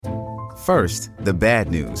First, the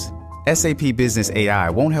bad news. SAP Business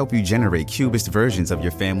AI won't help you generate cubist versions of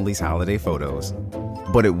your family's holiday photos.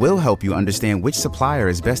 But it will help you understand which supplier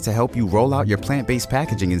is best to help you roll out your plant-based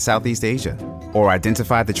packaging in Southeast Asia, or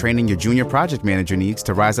identify the training your junior project manager needs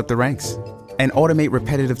to rise up the ranks, and automate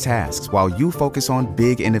repetitive tasks while you focus on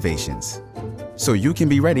big innovations, so you can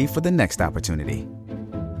be ready for the next opportunity.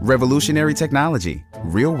 Revolutionary technology,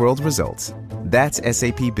 real-world results. That's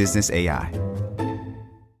SAP Business AI.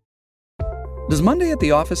 Does Monday at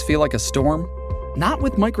the office feel like a storm? Not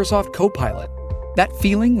with Microsoft Copilot. That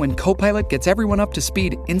feeling when Copilot gets everyone up to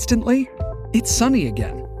speed instantly? It's sunny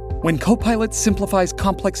again. When Copilot simplifies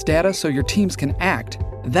complex data so your teams can act,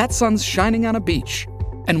 that sun's shining on a beach.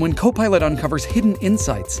 And when Copilot uncovers hidden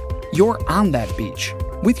insights, you're on that beach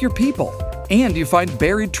with your people, and you find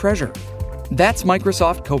buried treasure. That's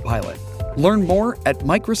Microsoft Copilot. Learn more at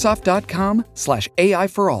Microsoft.com/AI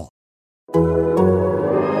for all.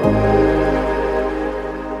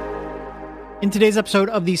 In today's episode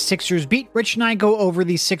of the Sixers Beat, Rich and I go over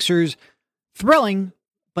the Sixers' thrilling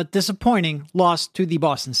but disappointing loss to the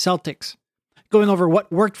Boston Celtics, going over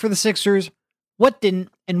what worked for the Sixers, what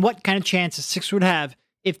didn't, and what kind of chance the Sixers would have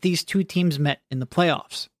if these two teams met in the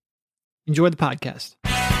playoffs. Enjoy the podcast.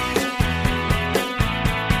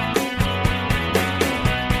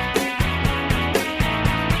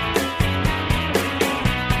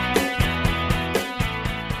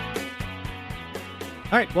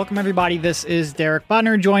 All right, welcome everybody. This is Derek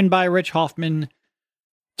Bodner, joined by Rich Hoffman,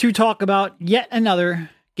 to talk about yet another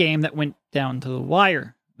game that went down to the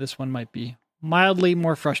wire. This one might be mildly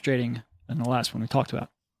more frustrating than the last one we talked about.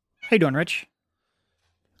 How you doing, Rich?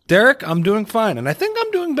 Derek, I'm doing fine, and I think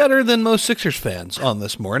I'm doing better than most Sixers fans on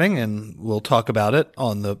this morning, and we'll talk about it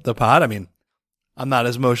on the pod. I mean, I'm not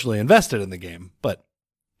as emotionally invested in the game, but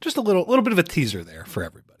just a little bit of a teaser there for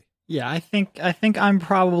everybody. Yeah, I think I'm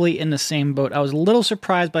probably in the same boat. I was a little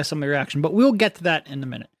surprised by some of the reaction, but we'll get to that in a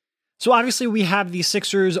minute. So obviously we have the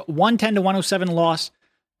Sixers 110-107 loss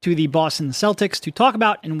to the Boston Celtics to talk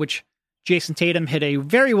about, in which Jason Tatum hit a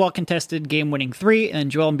very well-contested game-winning three, and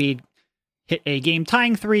Joel Embiid hit a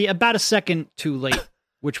game-tying three about a second too late,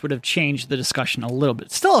 which would have changed the discussion a little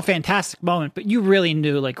bit. Still a fantastic moment, but you really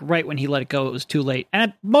knew, like, right when he let it go, it was too late.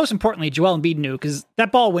 And most importantly, Joel Embiid knew, because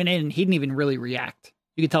that ball went in and he didn't even really react.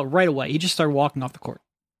 You could tell right away. He just started walking off the court.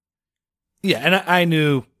 Yeah, and I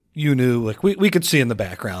knew, you knew, like we could see in the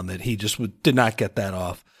background that he just did not get that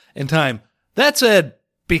off in time. That said,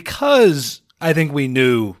 because I think we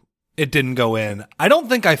knew it didn't go in, I don't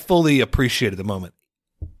think I fully appreciated the moment.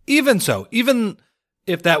 Even so, even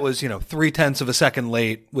if that was, 0.3 of a second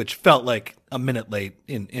late, which felt like a minute late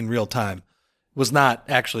in real time, was not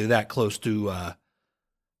actually that close to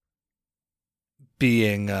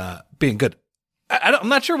being good. I'm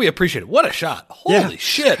not sure we appreciate it. What a shot. Holy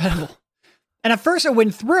shit. Incredible. And at first it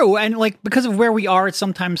went through, and because of where we are, it's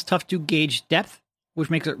sometimes tough to gauge depth, which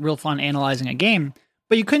makes it real fun analyzing a game.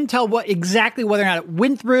 But you couldn't tell exactly whether or not it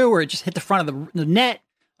went through or it just hit the front of the net.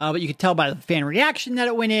 But you could tell by the fan reaction that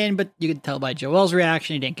it went in, but you could tell by Joel's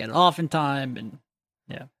reaction he didn't get it off in time. And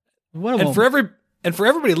yeah. What a moment. For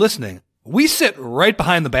everybody listening, we sit right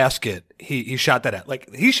behind the basket he shot that at.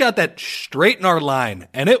 Like, he shot that straight in our line,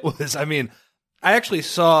 and it was, I actually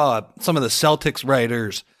saw some of the Celtics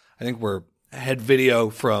writers, I think had video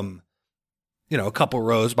from, a couple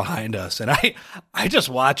rows behind us. And I just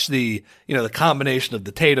watched the combination of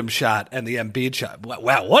the Tatum shot and the Embiid shot.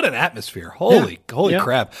 Wow, what an atmosphere. Holy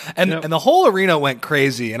crap. And the whole arena went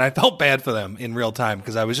crazy, and I felt bad for them in real time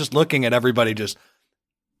because I was just looking at everybody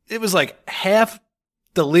it was like half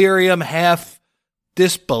delirium, half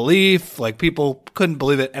disbelief. Like, people couldn't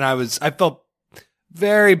believe it. And I felt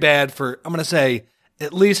very bad for, I'm going to say,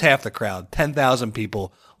 at least half the crowd, 10,000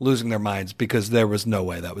 people losing their minds because there was no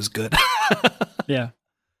way that was good. Yeah.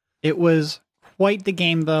 It was quite the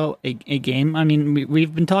game, though. A game.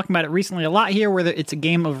 We've been talking about it recently a lot here, where it's a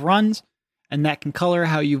game of runs, and that can color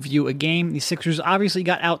how you view a game. The Sixers obviously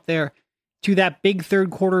got out there to that big third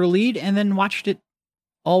quarter lead and then watched it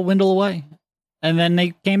all dwindle away. And then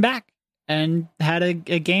they came back and had a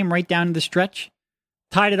game right down to the stretch.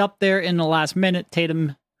 Tied it up there in the last minute.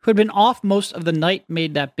 Tatum, who had been off most of the night,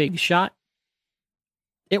 made that big shot.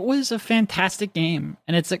 It was a fantastic game.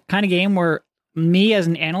 And it's a kind of game where me as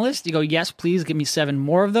an analyst, you go, yes, please give me 7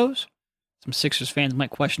 more of those. Some Sixers fans might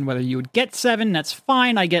question whether you would get 7. That's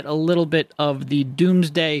fine. I get a little bit of the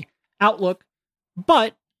doomsday outlook.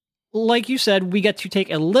 But like you said, we get to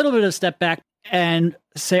take a little bit of a step back and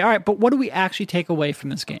say, all right, but what do we actually take away from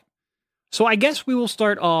this game? So I guess we will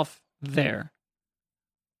start off there.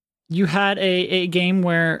 You had a game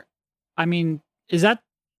where, is that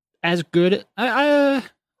as good?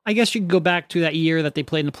 I guess you could go back to that year that they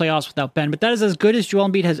played in the playoffs without Ben, but that is as good as Joel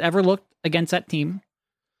Embiid has ever looked against that team.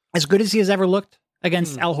 As good as he has ever looked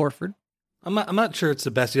against Al Horford. I'm not sure it's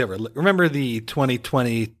the best he ever. Remember the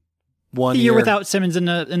 2021 year without Simmons in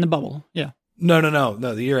the bubble. Yeah. No.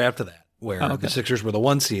 The year after that, where the Sixers were the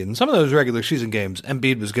 1 seed, and some of those regular season games,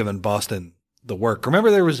 Embiid was giving Boston the work.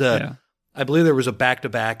 Remember, there was I believe there was a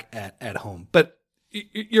back-to-back at home. But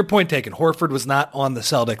your point taken. Horford was not on the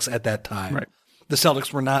Celtics at that time. Right. The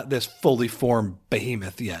Celtics were not this fully formed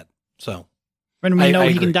behemoth yet. So, and we know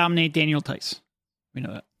he can dominate Daniel Tice. We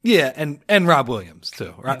know that. Yeah, and Rob Williams,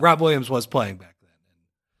 too. Yeah. Rob Williams was playing back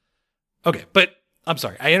then. Okay, but I'm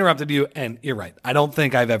sorry. I interrupted you, and you're right. I don't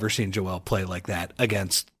think I've ever seen Joel play like that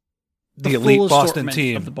against the elite Boston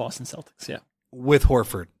team. Of the Boston Celtics, yeah. With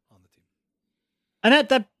Horford on the team. And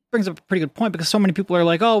that brings up a pretty good point, because so many people are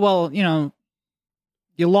like, oh, well,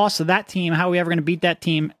 you lost to that team. How are we ever going to beat that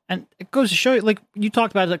team? And it goes to show you, like you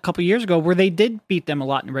talked about it a couple years ago, where they did beat them a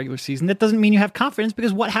lot in the regular season. That doesn't mean you have confidence,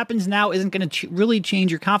 because what happens now isn't going to really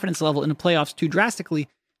change your confidence level in the playoffs too drastically.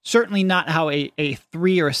 Certainly not how a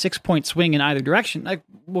 3 or a 6 point swing in either direction.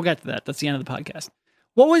 We'll get to that. That's the end of the podcast.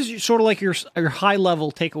 What was sort of like your high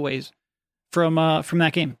level takeaways from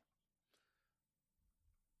that game?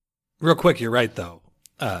 Real quick, you're right though.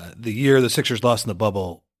 The year the Sixers lost in the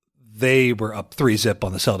bubble, they were up 3-0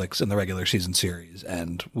 on the Celtics in the regular season series,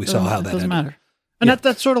 and we saw how that doesn't ended. Matter. And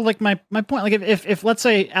that's sort of like my point. Like if let's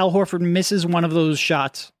say Al Horford misses one of those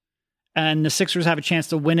shots, and the Sixers have a chance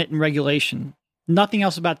to win it in regulation, nothing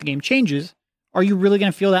else about the game changes. Are you really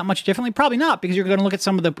going to feel that much differently? Probably not, because you're going to look at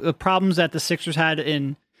some of the problems that the Sixers had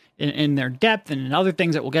in their depth and in other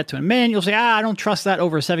things that we'll get to in a minute. You'll say, I don't trust that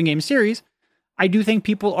over a 7-game series. I do think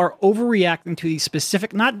people are overreacting to the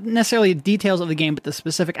specific, not necessarily the details of the game, but the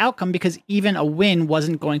specific outcome, because even a win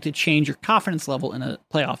wasn't going to change your confidence level in a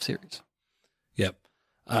playoff series. Yep.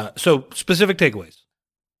 So specific takeaways.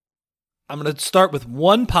 I'm going to start with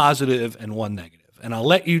one positive and one negative, and I'll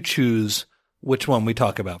let you choose which one we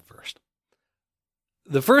talk about first.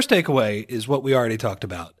 The first takeaway is what we already talked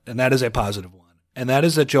about, and that is a positive one. And that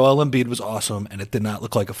is that Joel Embiid was awesome, and it did not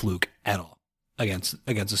look like a fluke at all against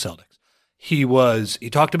the Celtics. He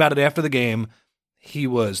talked about it after the game. He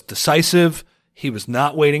was decisive. He was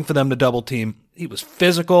not waiting for them to double team. He was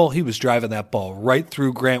physical. He was driving that ball right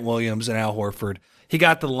through Grant Williams and Al Horford. He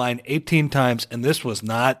got to the line 18 times, and this was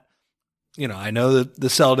not, I know that the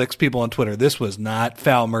Celtics people on Twitter, this was not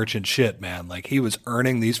foul merchant shit, man. Like, he was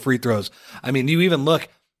earning these free throws. I mean, you even look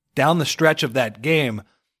down the stretch of that game,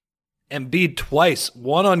 Embiid twice,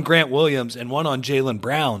 one on Grant Williams and one on Jaylen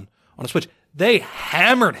Brown on a switch. They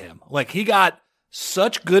hammered him. Like, he got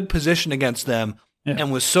such good position against them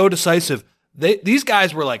and was so decisive. These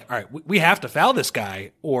guys were like, all right, we have to foul this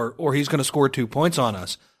guy or he's going to score 2 points on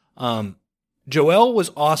us. Joel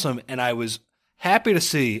was awesome, and I was happy to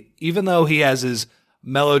see, even though he has his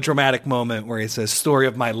melodramatic moment where he says, story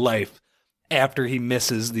of my life, after he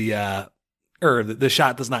misses the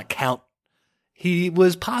shot does not count. He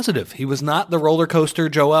was positive. He was not the roller coaster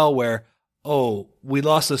Joel where, oh, we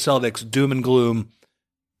lost the Celtics, doom and gloom.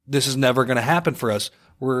 This is never going to happen for us.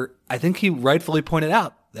 Where I think he rightfully pointed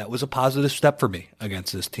out that was a positive step for me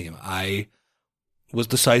against this team. I was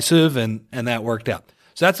decisive, and that worked out.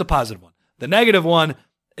 So that's the positive one. The negative one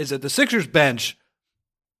is that the Sixers bench,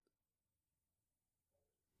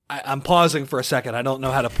 I'm pausing for a second. I don't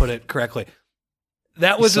know how to put it correctly.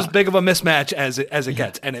 That was as big of a mismatch as it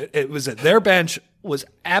gets. And it was that their bench was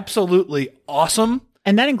absolutely awesome.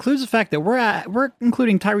 And that includes the fact that we're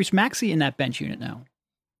including Tyrese Maxey in that bench unit now.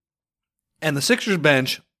 And the Sixers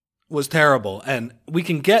bench was terrible. And we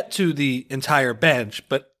can get to the entire bench,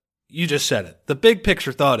 but you just said it. The big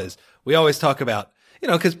picture thought is, we always talk about,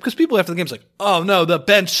 because people after the game's like, oh no, the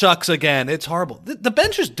bench sucks again. It's horrible. The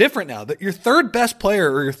bench is different now. That your third best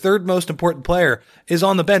player or your third most important player is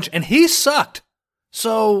on the bench, and he sucked.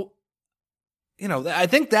 So, I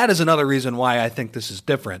think that is another reason why I think this is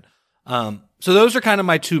different. So those are kind of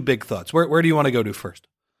my two big thoughts. Where do you want to go to first?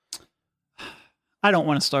 I don't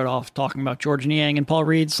want to start off talking about George Niang and Paul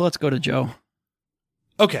Reed, so let's go to Joe.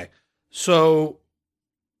 Okay. So,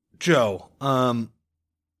 Joe,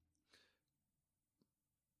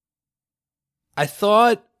 I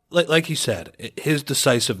thought, like you said, his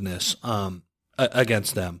decisiveness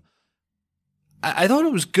against them, I thought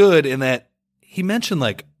it was good in that he mentioned,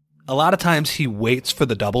 like, a lot of times he waits for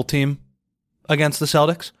the double team against the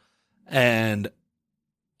Celtics, and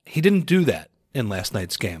he didn't do that in last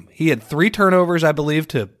night's game. He had 3 turnovers, I believe,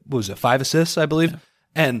 to, 5 assists, I believe. Yeah.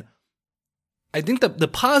 And I think the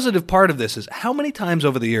positive part of this is how many times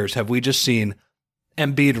over the years have we just seen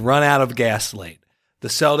Embiid run out of gas late, the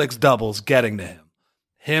Celtics doubles getting to him,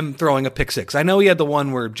 him throwing a pick six. I know he had the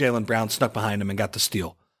one where Jaylen Brown snuck behind him and got the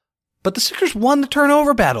steal. But the Sixers won the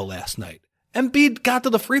turnover battle last night. Embiid got to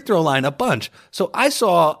the free throw line a bunch. So I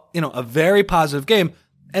saw, a very positive game,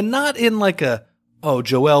 and not in like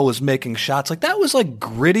Joel was making shots. Like, that was like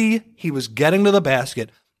gritty. He was getting to the basket.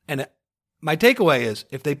 And my takeaway is,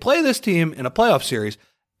 if they play this team in a playoff series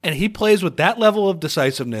and he plays with that level of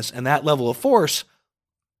decisiveness and that level of force,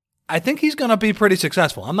 I think he's going to be pretty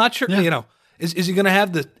successful. I'm not sure, is he going to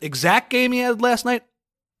have the exact game he had last night?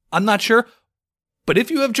 I'm not sure. But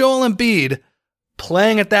if you have Joel Embiid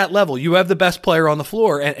playing at that level, you have the best player on the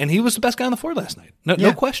floor, and he was the best guy on the floor last night.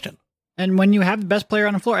 No question. And when you have the best player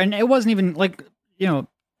on the floor, and it wasn't even like,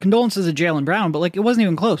 condolences to Jaylen Brown, but like, it wasn't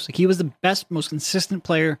even close. Like, he was the best, most consistent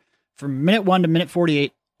player from minute 1 to minute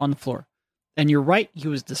 48 on the floor. And you're right, he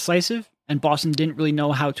was decisive, and Boston didn't really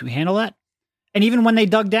know how to handle that. And even when they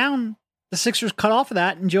dug down, the Sixers cut off of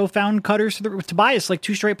that, and Joe found cutters with Tobias, like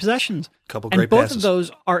 2 straight possessions. Couple great both passes. Of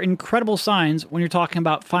those are incredible signs when you're talking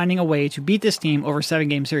about finding a way to beat this team over a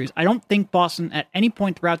 7-game series. I don't think Boston at any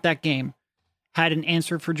point throughout that game had an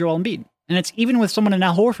answer for Joel Embiid. And it's even with someone in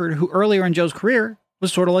Al Horford, who earlier in Joe's career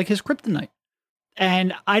was sort of like his kryptonite.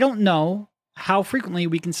 And I don't know how frequently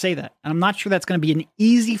we can say that. And I'm not sure that's going to be an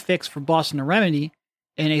easy fix for Boston to remedy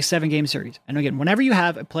in a 7-game series. And again, whenever you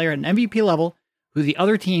have a player at an MVP level who the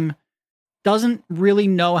other team doesn't really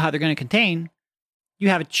know how they're going to contain, you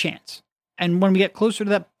have a chance. And when we get closer to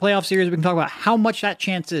that playoff series, we can talk about how much that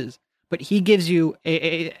chance is. But he gives you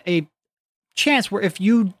a chance where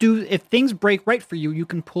if things break right for you, you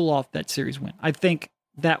can pull off that series win. I think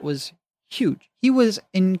that was huge. He was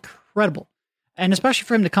incredible. And especially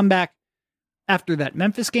for him to come back after that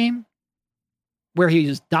Memphis game, where he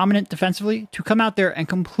was dominant defensively, to come out there and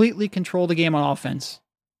completely control the game on offense.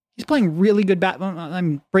 He's playing really good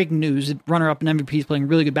I'm breaking news. Runner-up in MVP is playing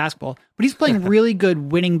really good basketball, but he's playing really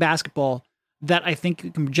good winning basketball that I think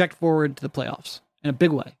you can project forward to the playoffs in a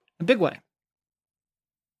big way. A big way.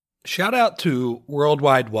 Shout out to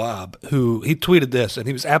Worldwide Wob, who he tweeted this, and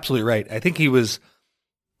he was absolutely right. I think he was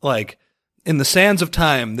like, in the sands of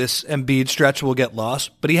time, this Embiid stretch will get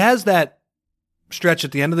lost, but he has that stretch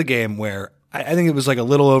at the end of the game where I think it was like a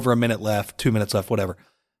little over a minute left, 2 minutes left, whatever.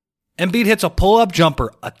 Embiid hits a pull-up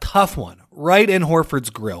jumper, a tough one, right in Horford's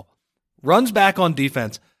grill. Runs back on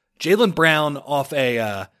defense. Jaylen Brown off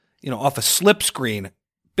a slip screen,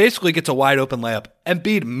 basically gets a wide open layup.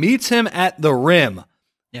 Embiid meets him at the rim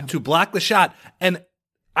to block the shot. And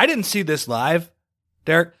I didn't see this live,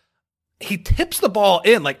 Derek. He tips the ball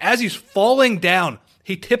in, like as he's falling down,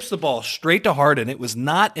 he tips the ball straight to Harden. It was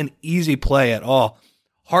not an easy play at all.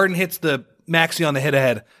 Harden hits the Maxey on the hit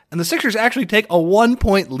ahead, and the Sixers actually take a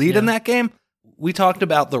 1-point lead in that game. We talked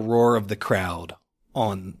about the roar of the crowd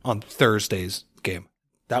on Thursday's game.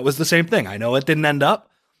 That was the same thing. I know it didn't end up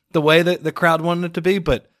the way that the crowd wanted it to be,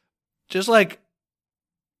 but just like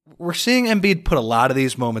we're seeing Embiid put a lot of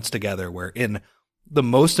these moments together where in the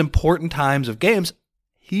most important times of games,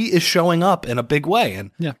 he is showing up in a big way.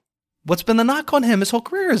 And what's been the knock on him his whole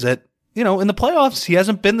career is that, in the playoffs, he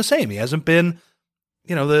hasn't been the same. He hasn't been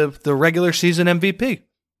the regular season MVP.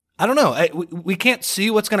 I don't know. We can't see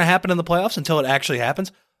what's going to happen in the playoffs until it actually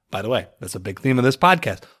happens. By the way, that's a big theme of this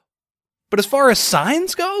podcast. But as far as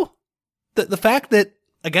signs go, the fact that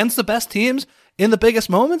against the best teams in the biggest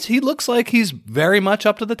moments, he looks like he's very much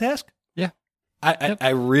up to the task. Yeah. I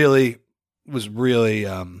really was really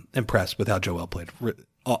impressed with how Joel played.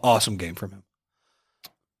 Awesome game from him.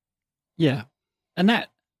 Yeah. And that,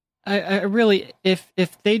 I really, if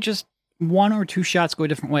they just 1 or 2 shots go a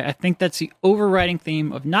different way, I think that's the overriding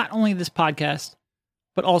theme of not only this podcast,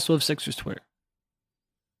 but also of Sixers Twitter.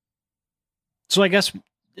 So I guess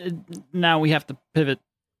now we have to pivot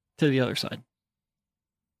to the other side.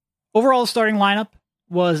 Overall, the starting lineup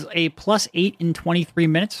was a +8 in 23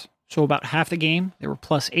 minutes. So about half the game, they were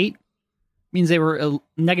 +8. Means they were a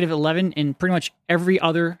 -11 in pretty much every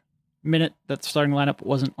other minute that the starting lineup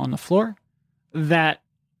wasn't on the floor. That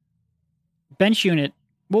bench unit,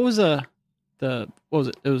 what was it? It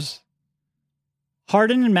was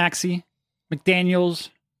Harden and Maxey, McDaniels,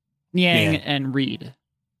 Niang, and Reed.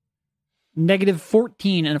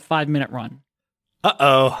 -14 in a 5-minute run.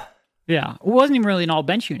 Uh-oh. Yeah. It wasn't even really an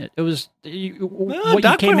all-bench unit. It was what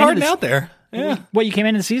Doc put Harden out there. Yeah. What you came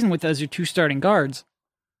into the season with as your 2 starting guards.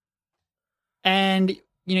 And,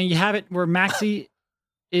 you have it where Maxey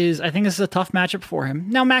I think this is a tough matchup for him.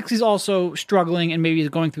 Now, Maxey's also struggling and maybe is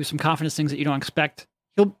going through some confidence things that you don't expect.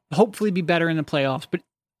 He'll hopefully be better in the playoffs, but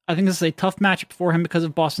I think this is a tough matchup for him because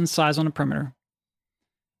of Boston's size on the perimeter.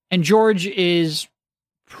 And George is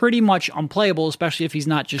pretty much unplayable, especially if he's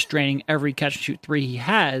not just draining every catch-and-shoot 3 he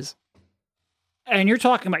has. And you're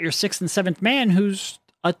talking about your 6th and 7th man who's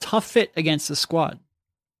a tough fit against the squad.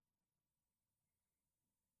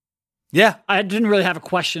 Yeah. I didn't really have a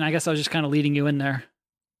question. I guess I was just kind of leading you in there.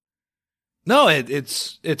 No,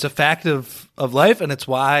 it's a fact of life, and it's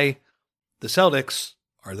why the Celtics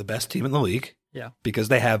are the best team in the league. Yeah. Because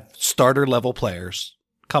they have starter level players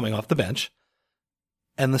coming off the bench.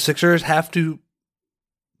 And the Sixers have to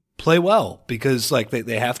play well because like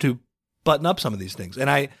they have to button up some of these things. And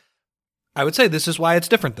I would say this is why it's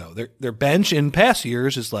different though. Their bench in past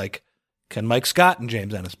years is like, can Mike Scott and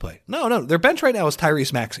James Ennis play? No. Their bench right now is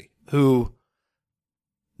Tyrese Maxey, who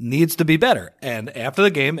needs to be better. And after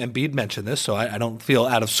the game, Embiid mentioned this, so I don't feel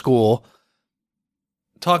out of school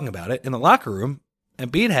talking about it. In the locker room,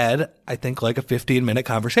 Embiid had, I think, like a 15-minute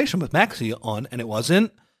conversation with Maxey and it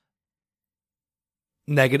wasn't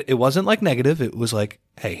negative. It wasn't like negative. It was like,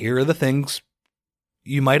 hey, here are the things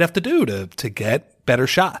you might have to do to get better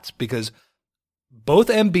shots, because both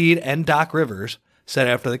Embiid and Doc Rivers said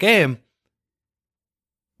after the game,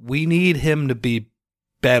 we need him to be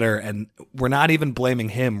better, and we're not even blaming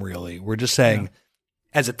him really. We're just saying,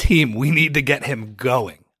 as a team, we need to get him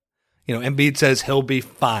going. You know, Embiid says he'll be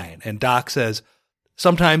fine, and Doc says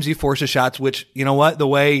sometimes he forces shots, which, you know what, the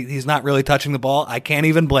way he's not really touching the ball, I can't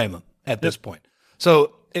even blame him at this point.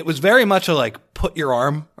 So it was very much a like put your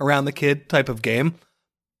arm around the kid type of game.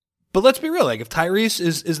 But let's be real, like if Tyrese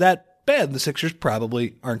is that bad, the Sixers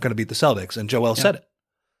probably aren't going to beat the Celtics, and Joel said it.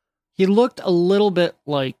 He looked a little bit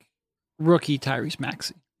like rookie Tyrese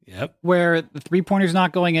Maxey. Yep. Where the three-pointer's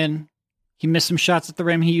not going in, he missed some shots at the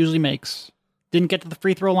rim he usually makes, didn't get to the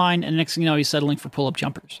free throw line, and next thing you know, he's settling for pull-up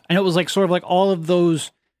jumpers. And it was like sort of like all of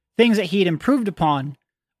those things that he had improved upon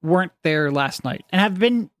weren't there last night, and have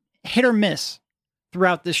been hit or miss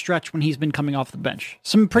throughout this stretch when he's been coming off the bench.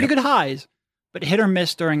 Some pretty good highs, but hit or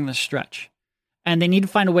miss during this stretch. And they need to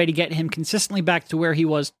find a way to get him consistently back to where he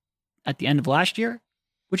was at the end of last year,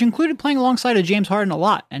 which included playing alongside of James Harden a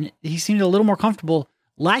lot. And he seemed a little more comfortable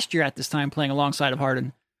last year at this time playing alongside of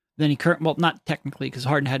Harden than he currently, well, not technically, because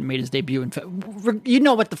Harden hadn't made his debut. You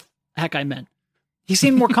know what the heck I meant. He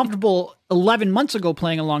seemed more comfortable 11 months ago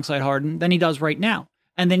playing alongside Harden than he does right now.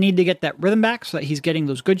 And they need to get that rhythm back so that he's getting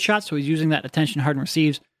those good shots. So he's using that attention Harden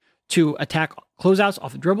receives to attack closeouts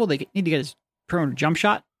off the dribble. They need to get his perimeter jump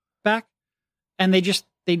shot back. And they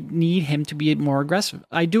need him to be more aggressive.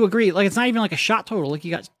 I do agree. Like, it's not even like a shot total. Like, he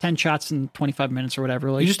got 10 shots in 25 minutes or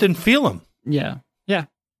whatever. Like, you just didn't feel him. Yeah.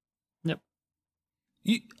 Yep.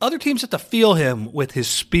 Other teams have to feel him with his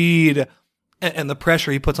speed and the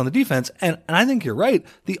pressure he puts on the defense. And I think you're right.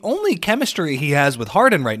 The only chemistry he has with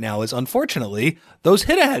Harden right now is, unfortunately, those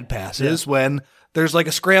hit-ahead passes when there's like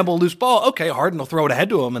a scramble loose ball. Okay, Harden will throw it ahead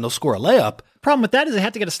to him and he'll score a layup. Problem with that is they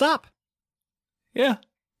have to get a stop. Yeah.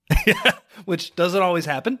 Which doesn't always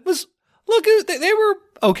happen. Look, they were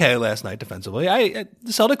okay last night defensively. The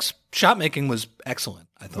Celtics' shot making was excellent,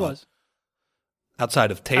 I thought. It was.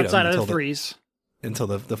 Outside of Tatum. Outside of the threes. Until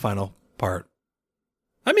the final part.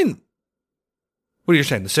 I mean, what are you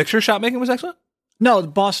saying? The Sixers' shot making was excellent? No,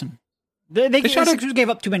 Boston. The Sixers gave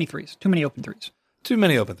up too many threes. Too many open threes. Too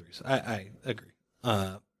many open threes. I agree.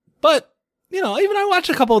 But, you know, even I watched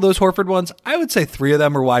a couple of those Horford ones. I would say 3 of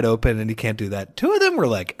them were wide open, and he can't do that. 2 of them were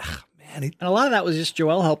like, man. And a lot of that was just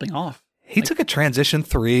Joel helping off. He took a transition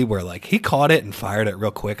 3 where, like, he caught it and fired it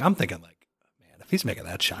real quick. I'm thinking, like, man, if he's making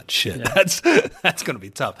that shot, that's going to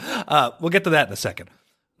be tough. We'll get to that in a second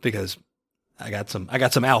because I got some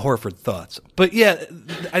Al Horford thoughts. But, yeah,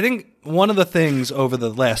 I think one of the things over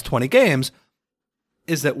the last 20 games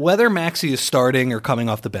is that whether Maxey is starting or coming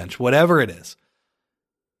off the bench, whatever it is,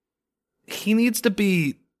 he needs to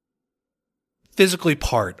be physically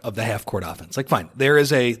part of the half-court offense. Like, fine, there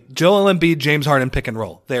is a Joel Embiid, James Harden pick and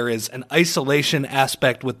roll. There is an isolation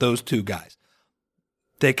aspect with those 2 guys.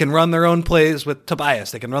 They can run their own plays with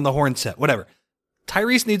Tobias. They can run the horn set, whatever.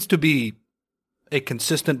 Tyrese needs to be a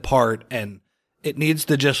consistent part, and it needs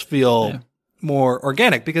to just feel more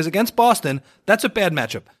organic, because against Boston, that's a bad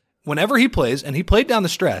matchup. Whenever he plays, and he played down the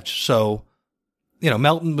stretch, so, you know,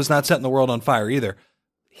 Melton was not setting the world on fire either.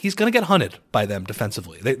 He's going to get hunted by them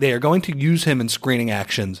defensively. They are going to use him in screening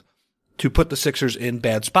actions to put the Sixers in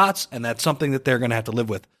bad spots, and that's something that they're going to have to live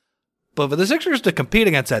with. But for the Sixers to compete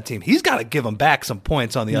against that team, he's got to give them back some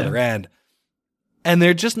points on the other end. And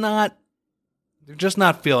they're just not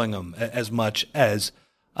feeling them as much as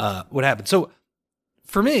what happened. So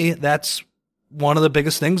for me, that's one of the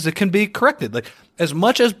biggest things that can be corrected. Like, as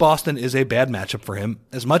much as Boston is a bad matchup for him,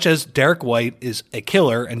 as much as Derek White is a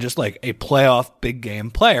killer and just like a playoff big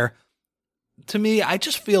game player, to me, I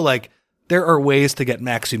just feel like there are ways to get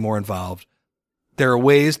Maxey more involved. There are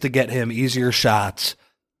ways to get him easier shots.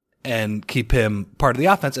 and keep him part of the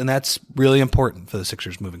offense, and that's really important for the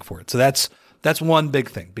Sixers moving forward. So that's one big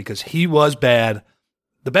thing, because he was bad.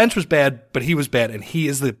 The bench was bad, but he was bad, and he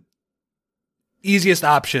is the easiest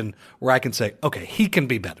option where I can say, okay, he can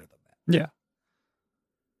be better than that. Yeah.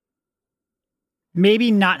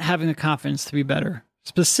 Maybe not having the confidence to be better,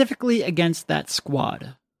 specifically against that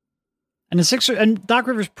squad. And the Sixers and Doc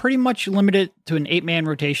Rivers pretty much limited to an 8-man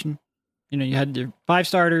rotation. You had your 5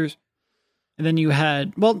 starters, and then you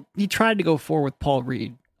had, he tried to go 4 with Paul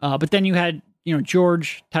Reed. But then you had,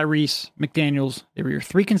 George, Tyrese, McDaniels. They were your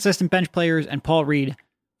 3 consistent bench players, and Paul Reed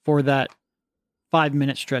for that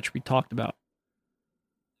 5-minute stretch we talked about.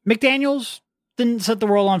 McDaniels didn't set the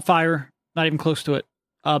world on fire, not even close to it.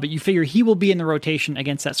 But you figure he will be in the rotation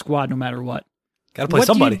against that squad no matter what. Got to play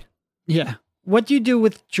somebody. What do you do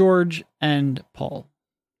with George and Paul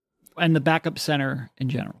and the backup center in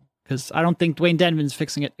general? Because I don't think Dwayne Denman's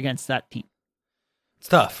fixing it against that team. It's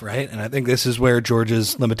tough, right? And I think this is where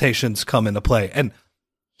George's limitations come into play. And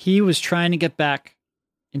he was trying to get back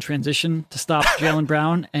in transition to stop Jaylen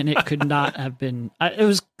Brown, and it could not have been. It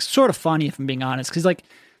was sort of funny, if I'm being honest, because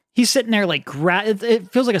he's sitting there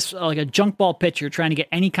it feels like a junk ball pitcher trying to get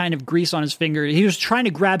any kind of grease on his finger. He was trying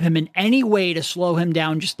to grab him in any way to slow him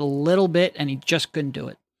down just a little bit, and he just couldn't do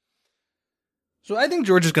it. So I think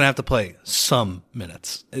George is going to have to play some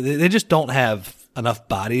minutes. They just don't have enough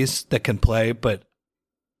bodies that can play. But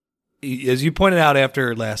as you pointed out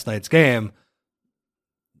after last night's game,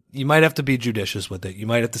 you might have to be judicious with it. You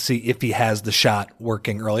might have to see if he has the shot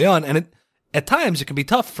working early on. And at times it can be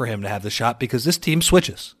tough for him to have the shot because this team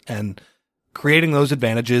switches, and creating those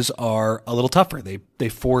advantages are a little tougher. They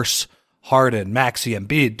force Harden, Maxey, and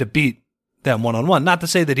Embiid to beat them one-on-one. Not to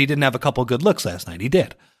say that he didn't have a couple good looks last night. He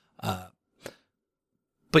did.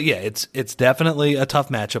 But yeah, it's definitely a tough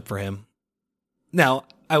matchup for him. Now,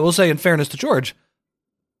 I will say, in fairness to George,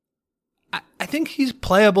 I think he's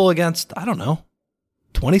playable against,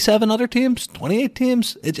 27 other teams, 28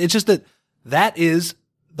 teams. It's just that is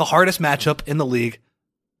the hardest matchup in the league,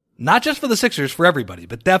 not just for the Sixers, for everybody,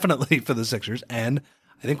 but definitely for the Sixers. And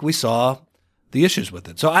I think we saw the issues with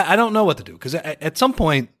it. So I don't know what to do, because at some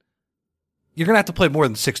point, you're going to have to play more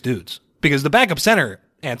than 6 dudes, because the backup center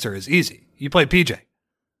answer is easy. You play PJ.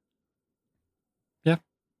 Yeah.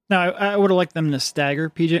 No, I would have liked them to stagger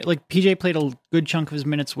PJ. Like, PJ played a good chunk of his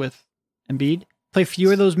minutes with Embiid. Play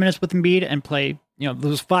fewer of those minutes with Embiid, and play,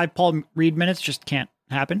 those 5 Paul Reed minutes just can't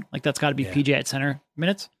happen. Like, that's got to be PJ at center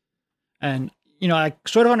minutes. And, I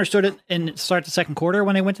sort of understood it in start the second quarter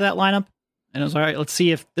when they went to that lineup. And I was all right, let's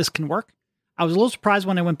see if this can work. I was a little surprised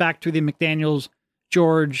when I went back to the McDaniels,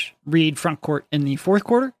 George, Reed front court in the fourth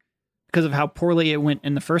quarter because of how poorly it went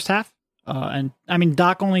in the first half. And I mean,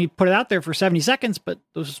 Doc only put it out there for 70 seconds, but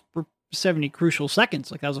those were 70 crucial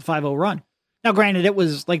seconds. Like, that was a 5-0 run. Now, granted, it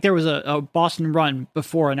was like there was a Boston run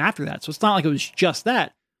before and after that. So it's not like it was just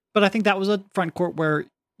that. But I think that was a front court where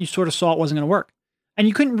you sort of saw it wasn't going to work. And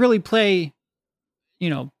you couldn't really play,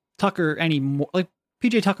 Tucker anymore. Like,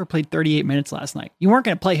 PJ Tucker played 38 minutes last night. You weren't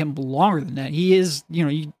going to play him longer than that. He is,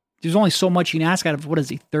 there's only so much you can ask out of, what is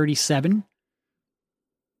he, 37?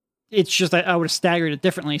 It's just I would have staggered it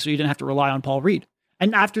differently so you didn't have to rely on Paul Reed.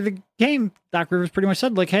 And after the game, Doc Rivers pretty much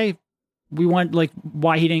said, like, hey, we want, like,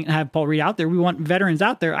 why he didn't have Paul Reed out there. We want veterans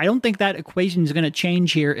out there. I don't think that equation is going to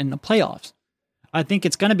change here in the playoffs. I think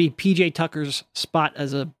it's going to be PJ Tucker's spot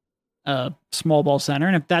as a small ball center.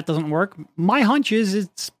 And if that doesn't work, my hunch is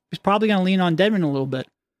it's probably going to lean on Dedmon a little bit.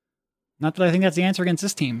 Not that I think that's the answer against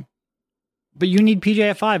this team. But you need PJ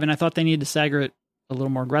at 5, and I thought they needed to stagger it a little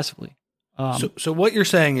more aggressively. So what you're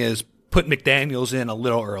saying is put McDaniels in a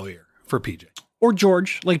little earlier for PJ. Or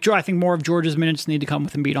George. Like, I think more of George's minutes need to come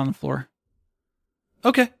with Embiid on the floor.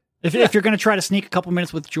 Okay. If you're going to try to sneak a couple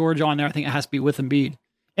minutes with George on there, I think it has to be with Embiid.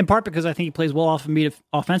 In part because I think he plays well off Embiid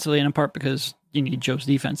offensively, and in part because you need Joe's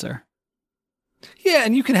defense there. Yeah,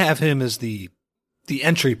 and you can have him as the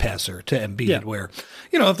entry passer to Embiid, where,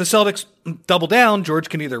 if the Celtics double down, George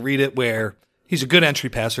can either read it where he's a good entry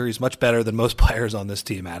passer. He's much better than most players on this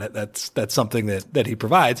team at it. That's something that he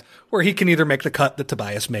provides, where he can either make the cut that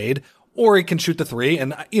Tobias made, or he can shoot the 3.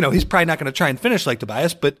 And, he's probably not going to try and finish like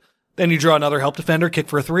Tobias, but then you draw another help defender, kick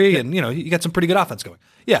for a 3, and, you get some pretty good offense going.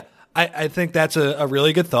 Yeah, I think that's a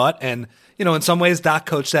really good thought. And, in some ways, Doc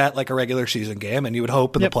coached that like a regular season game, and you would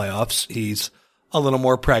hope in the playoffs he's a little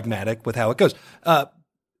more pragmatic with how it goes.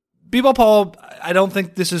 B-Ball Paul, I don't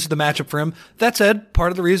think this is the matchup for him. That said,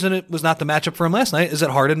 part of the reason it was not the matchup for him last night is that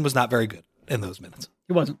Harden was not very good in those minutes.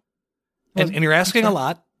 He wasn't. And you're asking a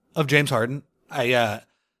lot of James Harden. I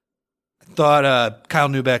thought Kyle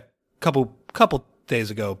Neubeck couple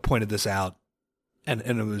days ago pointed this out, and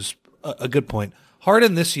it was a good point.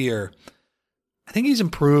 Harden this year, I think he's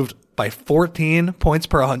improved by 14 points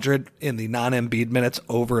per 100 in the non-Embiid minutes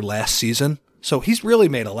over last season. So he's really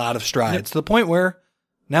made a lot of strides to the point where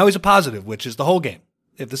now he's a positive, which is the whole game.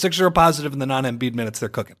 If the Sixers are positive in the non-Embiid minutes, they're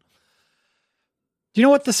cooking. Do you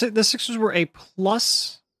know what? The Sixers were a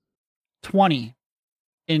plus 20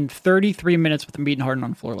 in 33 minutes with Embiid and Harden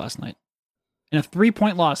on the floor last night. In a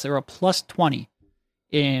 3-point loss, they were a plus 20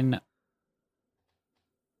 in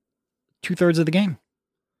 2/3 of the game.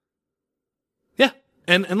 Yeah,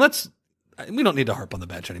 and we don't need to harp on the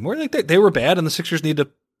bench anymore. Like they were bad, and the Sixers need to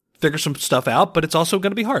figure some stuff out, but it's also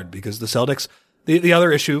going to be hard because the Celtics, the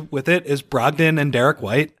other issue with it is Brogdon and Derek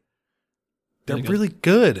White. They're really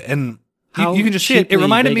good. And you can just see it. It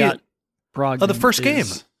reminded me of the first game.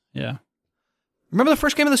 Yeah. Remember the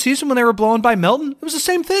first game of the season when they were blown by Melton? It was the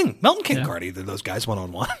same thing. Melton can't guard either of those guys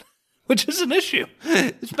one-on-one, which is an issue,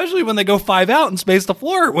 especially when they go 5 out and space the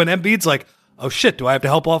floor when Embiid's like, oh shit, do I have to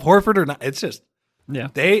help off Horford or not? It's just,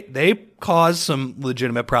 they caused some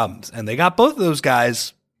legitimate problems, and they got both of those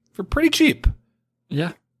guys for pretty cheap.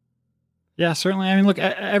 Yeah. Yeah, certainly. I mean, look,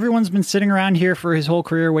 everyone's been sitting around here for his whole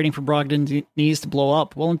career waiting for Brogdon's knees to blow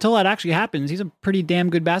up. Well, until that actually happens, he's a pretty damn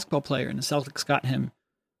good basketball player, and the Celtics got him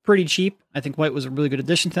pretty cheap. I think White was a really good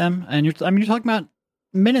addition to them. And you're talking about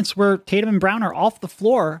minutes where Tatum and Brown are off the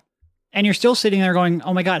floor, and you're still sitting there going,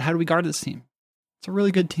 "Oh my God, how do we guard this team?" It's a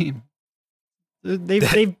really good team.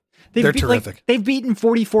 They're terrific. They've beaten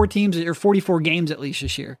 44 teams or 44 games at least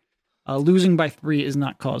this year. Losing by 3 is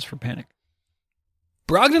not cause for panic.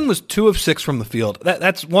 Brogdon was 2 of 6 from the field.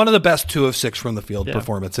 That's one of the best 2 of 6 from the field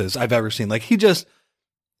performances I've ever seen. Like, he just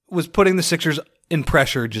was putting the Sixers in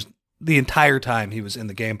pressure just the entire time he was in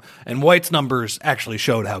the game. And White's numbers actually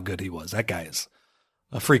showed how good he was. That guy is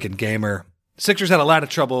a freaking gamer. Sixers had a lot of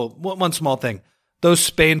trouble. One small thing. Those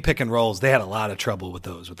Spain pick and rolls, they had a lot of trouble with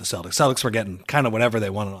those with the Celtics. Celtics were getting kind of whatever they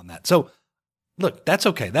wanted on that. So, look, that's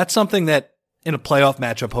okay. That's something that in a playoff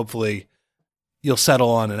matchup, hopefully, you'll settle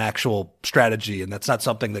on an actual strategy, and that's not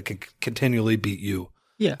something that can continually beat you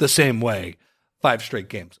the same way 5 straight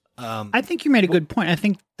games. I think you made a good point. I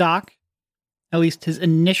think Doc, at least his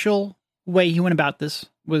initial way he went about this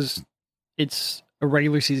was it's a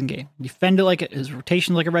regular season game. Defend it like his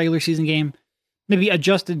rotation like a regular season game, maybe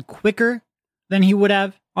adjusted quicker than he would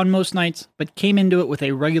have on most nights, but came into it with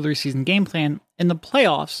a regular season game plan. In the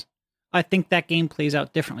playoffs, I think that game plays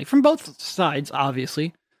out differently from both sides,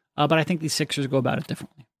 obviously. But I think these Sixers go about it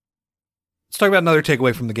differently. Let's talk about another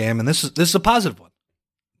takeaway from the game, and this is a positive one.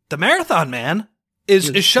 The marathon man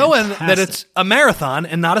is showing fantastic that it's a marathon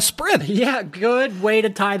and not a sprint. Yeah, good way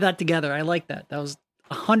to tie that together. I like that. That was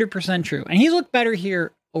 100% true. And he's looked better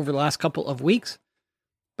here over the last couple of weeks.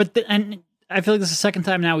 And I feel like this is the second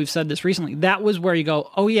time now we've said this recently. That was where you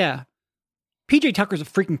go, oh yeah, PJ Tucker's a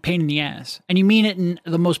freaking pain in the ass. And you mean it in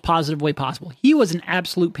the most positive way possible. He was an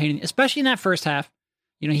absolute pain, especially in that first half.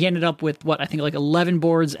 You know, he ended up with, 11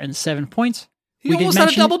 boards and 7 points. He almost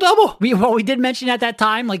had a double-double. We did mention at that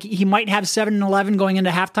time, like, he might have 7 and 11 going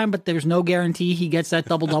into halftime, but there's no guarantee he gets that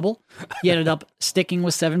double-double. He ended up sticking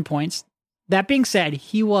with 7 points. That being said,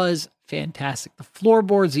 he was fantastic. The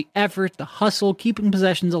floorboards, the effort, the hustle, keeping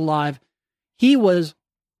possessions alive. He was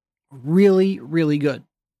really, really good.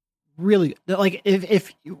 Really good. Like,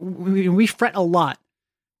 if we fret a lot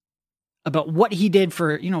about what he did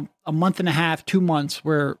for, a month and a half, 2 months,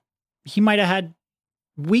 where he might have had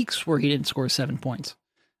weeks where he didn't score 7 points.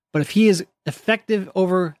 But if he is effective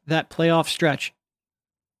over that playoff stretch,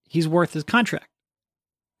 he's worth his contract.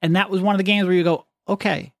 And that was one of the games where you go,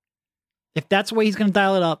 okay, if that's the way he's going to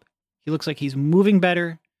dial it up, he looks like he's moving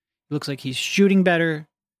better. He looks like he's shooting better.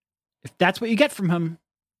 If that's what you get from him,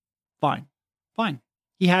 fine.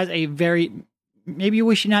 He has maybe you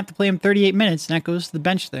wish you didn't have to play him 38 minutes, and that goes to the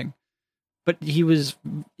bench thing. But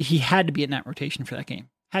he had to be in that rotation for that game.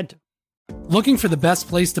 Had to. Looking for the best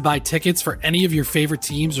place to buy tickets for any of your favorite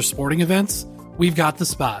teams or sporting events? We've got the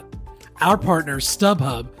spot. Our partner,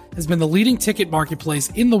 StubHub, has been the leading ticket marketplace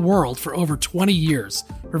in the world for over 20 years,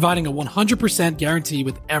 providing a 100% guarantee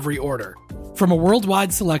with every order. From a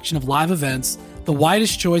worldwide selection of live events, the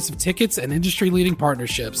widest choice of tickets and industry-leading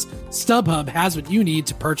partnerships, StubHub has what you need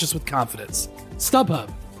to purchase with confidence.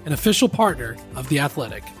 StubHub, an official partner of The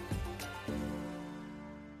Athletic.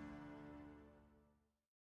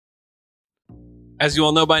 As you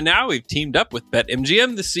all know by now, we've teamed up with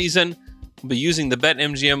BetMGM this season. We'll be using the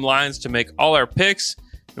BetMGM lines to make all our picks,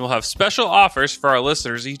 and we'll have special offers for our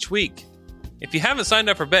listeners each week. If you haven't signed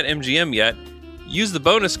up for BetMGM yet, use the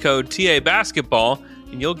bonus code TABasketball,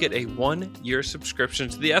 and you'll get a 1-year subscription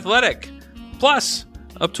to The Athletic. Plus,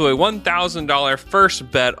 up to a $1,000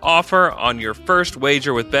 first bet offer on your first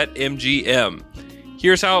wager with BetMGM.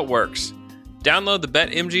 Here's how it works. Download the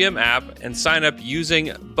BetMGM app and sign up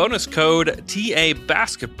using bonus code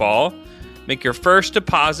TABasketball. Make your first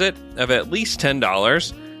deposit of at least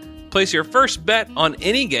 $10. Place your first bet on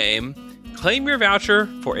any game. Claim your voucher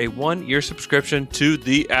for a 1-year subscription to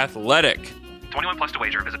The Athletic. 21 plus to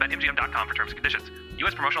wager. Visit BetMGM.com for terms and conditions.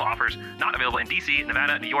 U.S. promotional offers not available in D.C.,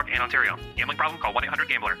 Nevada, New York, and Ontario. Gambling problem? Call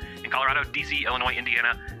 1-800-GAMBLER. In Colorado, D.C., Illinois,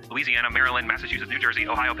 Indiana, Louisiana, Maryland, Massachusetts, New Jersey,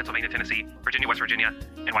 Ohio, Pennsylvania, Tennessee, Virginia, West Virginia,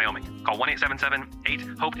 and Wyoming. Call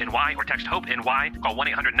 1-877-8-HOPE-NY or text HOPE-NY. Call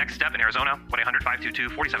 1-800-NEXT-STEP in Arizona,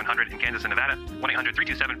 1-800-522-4700 in Kansas and Nevada,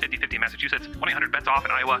 1-800-327-5050 in Massachusetts, 1-800-BETS-OFF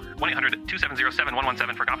in Iowa,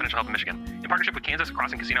 1-800-2707-117 for confidential help in Michigan. In partnership with Kansas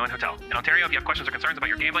Crossing Casino and Hotel. In Ontario, if you have questions or concerns about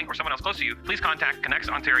your gambling or someone else close to you, please contact Connects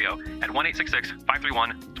Ontario at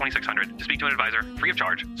 1-866-531-2600 to speak to an advisor free of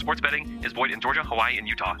charge. Sports betting is void in Georgia, Hawaii, and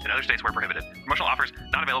Utah, and other states where prohibited. Promotional offers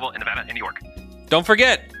not available in Nevada and New York. Don't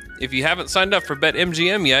forget, if you haven't signed up for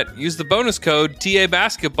BetMGM yet, use the bonus code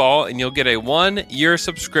TABasketball and you'll get a 1-year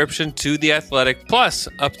subscription to The Athletic, plus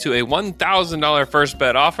up to a $1,000 first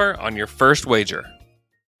bet offer on your first wager.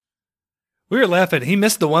 We were laughing. He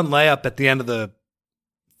missed the one layup at the end of the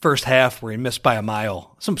first half where he missed by a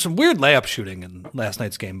mile. Some weird layup shooting in last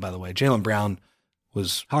night's game, by the way. Jaylen Brown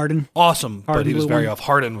was Harden awesome, Harden but he was very one. off.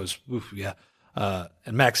 Harden was, oof, yeah.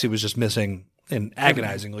 And Maxey was just missing in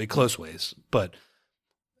agonizingly close ways. But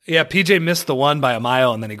yeah, PJ missed the one by a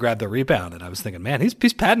mile and then he grabbed the rebound. And I was thinking, man, he's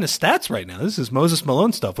padding his stats right now. This is Moses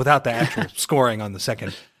Malone stuff without the actual scoring on the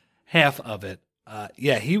second half of it.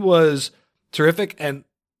 Yeah, he was terrific. And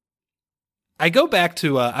I go back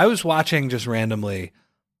to, I was watching just randomly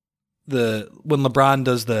when LeBron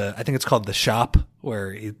does I think it's called The Shop,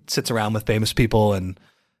 where he sits around with famous people and,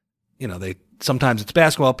 sometimes it's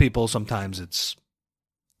basketball people, sometimes it's,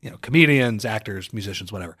 comedians, actors,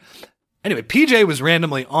 musicians, whatever. Anyway, PJ was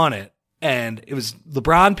randomly on it, and it was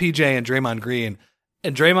LeBron, PJ, and Draymond Green,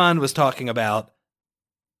 and Draymond was talking about,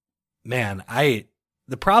 man,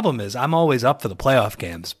 the problem is I'm always up for the playoff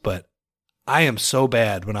games, but I am so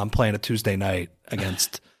bad when I'm playing a Tuesday night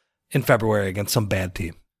in February against some bad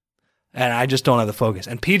team. And I just don't have the focus.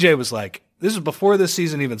 And PJ was like, this is before this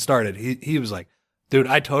season even started. He was like, dude,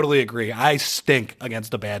 I totally agree. I stink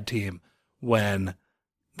against a bad team when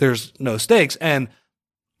there's no stakes. And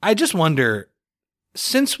I just wonder,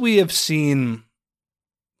 since we have seen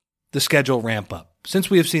the schedule ramp up, since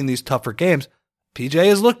we have seen these tougher games, PJ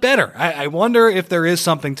has looked better. I wonder if there is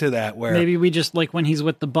something to that where maybe we just, like when he's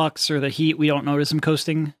with the Bucks or the Heat, we don't notice him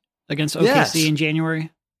coasting against OKC in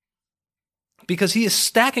January. Because he is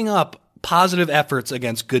stacking up positive efforts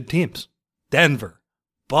against good teams. Denver,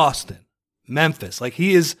 Boston, Memphis. Like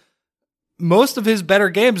most of his better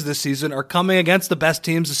games this season are coming against the best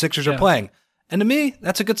teams the Sixers are playing. And to me,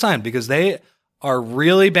 that's a good sign because they are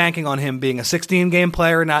really banking on him being a 16-game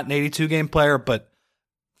player, not an 82-game player, but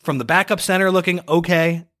from the backup center looking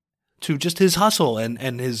okay to just his hustle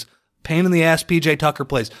and his pain in the ass PJ Tucker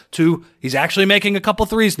plays to he's actually making a couple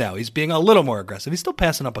threes now. He's being a little more aggressive. He's still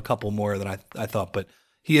passing up a couple more than I thought, but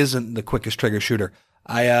he isn't the quickest trigger shooter.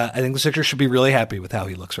 I think the Sixers should be really happy with how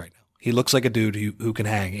he looks right now. He looks like a dude who can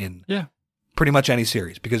hang in pretty much any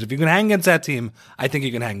series, because if you can hang against that team, I think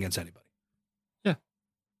you can hang against anybody. Yeah.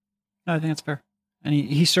 I think that's fair. And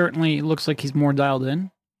he certainly looks like he's more dialed in.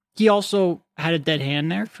 He also had a dead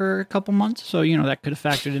hand there for a couple months, so, that could have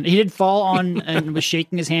factored in. He did fall on and was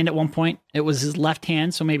shaking his hand at one point. It was his left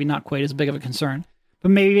hand, so maybe not quite as big of a concern.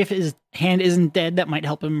 But maybe if his hand isn't dead, that might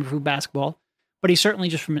help him improve basketball. But he certainly,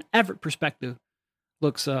 just from an effort perspective,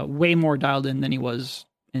 looks way more dialed in than he was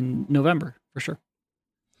in November, for sure.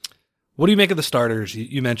 What do you make of the starters?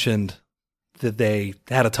 You mentioned that they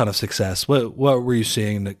had a ton of success. What were you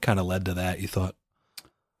seeing that kind of led to that, you thought?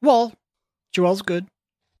 Well, Joel's good.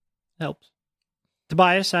 Helps.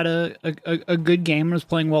 Tobias had a good game and was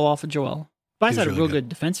playing well off of Joel. Tobias had a real good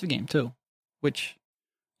defensive game, too, which,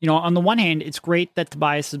 on the one hand, it's great that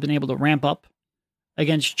Tobias has been able to ramp up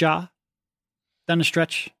against Ja down the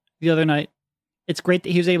stretch the other night. It's great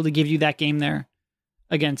that he was able to give you that game there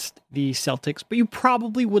against the Celtics, but you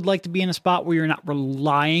probably would like to be in a spot where you're not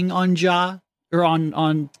relying on Ja or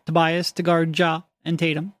on Tobias to guard Ja and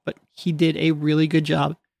Tatum, but he did a really good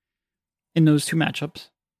job in those two matchups.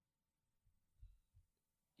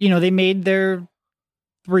 They made their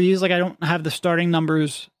threes. Like, I don't have the starting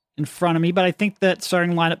numbers in front of me, but I think that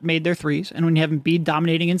starting lineup made their threes. And when you have Embiid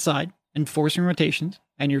dominating inside and forcing rotations,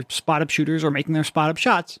 and your spot-up shooters are making their spot-up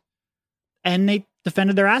shots, and they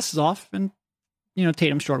defended their asses off, and,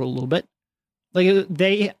 Tatum struggled a little bit. Like,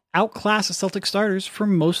 they outclassed the Celtic starters for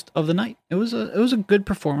most of the night. It was a good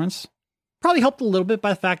performance. Probably helped a little bit by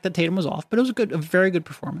the fact that Tatum was off, but it was a very good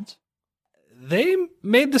performance. They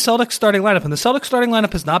made the Celtics starting lineup, and the Celtics starting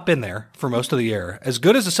lineup has not been there for most of the year. As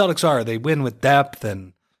good as the Celtics are, they win with depth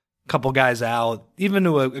and a couple guys out, even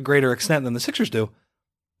to a greater extent than the Sixers do.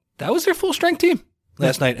 That was their full-strength team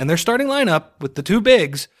last night, and their starting lineup with the two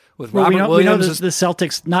bigs, with Robert Williams. We know the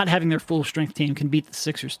Celtics not having their full-strength team can beat the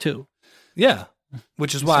Sixers too. Yeah,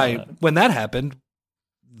 which is why when that happened,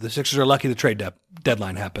 the Sixers are lucky the trade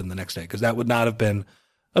deadline happened the next day, because that would not have been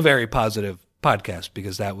a very positive podcast,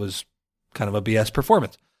 because that was kind of a BS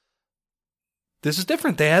performance. This is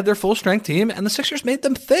different. They had their full-strength team, and the Sixers made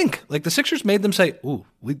them think. Like, the Sixers made them say, ooh,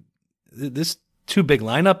 this too-big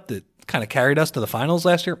lineup that kind of carried us to the finals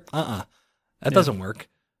last year, that doesn't work.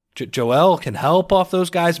 Joel can help off those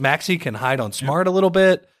guys. Maxey can hide on Smart a little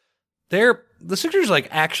bit. The Sixers, like,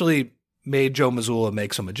 actually made Joe Mazzulla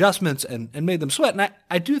make some adjustments and made them sweat, and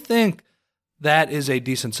I do think that is a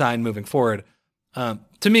decent sign moving forward.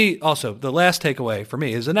 To me, also, the last takeaway for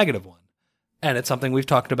me is a negative one, and it's something we've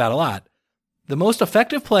talked about a lot. The most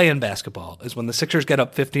effective play in basketball is when the Sixers get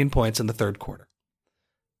up 15 points in the third quarter.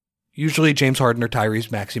 Usually James Harden or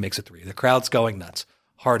Tyrese Maxey makes a three. The crowd's going nuts.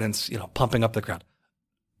 Harden's, pumping up the crowd.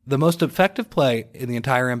 The most effective play in the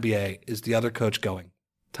entire NBA is the other coach going,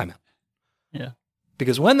 timeout. Yeah.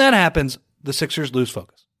 Because when that happens, the Sixers lose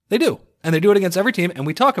focus. They do. And they do it against every team, and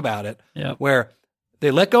we talk about it, where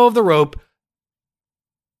they let go of the rope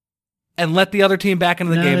and let the other team back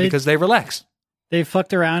into the game because they relaxed. They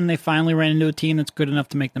fucked around and they finally ran into a team that's good enough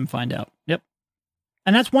to make them find out. Yep.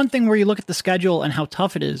 And that's one thing where you look at the schedule and how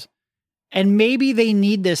tough it is. And maybe they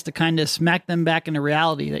need this to kind of smack them back into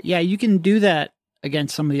reality that, you can do that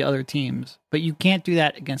against some of the other teams, but you can't do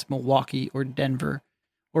that against Milwaukee or Denver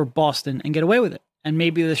or Boston and get away with it. And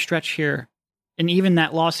maybe the stretch here and even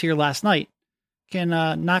that loss here last night can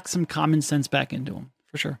knock some common sense back into them,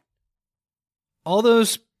 for sure. All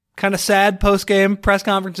those kind of sad post-game press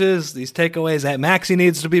conferences, these takeaways that Maxey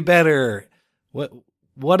needs to be better. What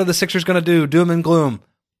are the Sixers going to do? Doom and gloom.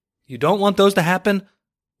 You don't want those to happen.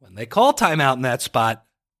 When they call timeout in that spot,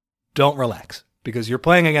 don't relax, because you're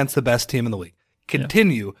playing against the best team in the league.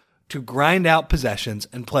 Continue to grind out possessions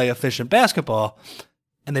and play efficient basketball.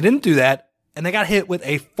 And they didn't do that, and they got hit with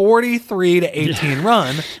a 43-18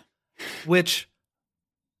 run, which,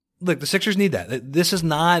 look, the Sixers need that. This is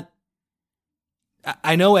not...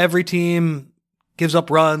 I know every team gives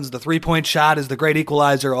up runs. The three-point shot is the great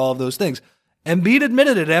equalizer, all of those things. Embiid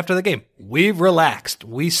admitted it after the game. We've relaxed.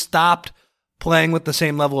 We stopped playing with the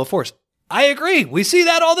same level of force. I agree. We see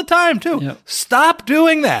that all the time, too. Yep. Stop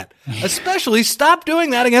doing that. Especially stop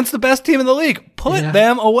doing that against the best team in the league. Put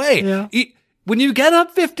them away. Yeah. When you get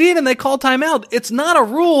up 15 and they call timeout, it's not a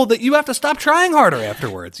rule that you have to stop trying harder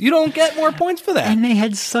afterwards. You don't get more points for that. And they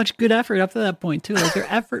had such good effort up to that point, too. Like, their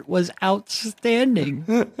effort was outstanding.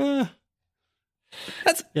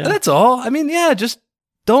 That's all. I mean, just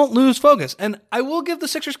don't lose focus. And I will give the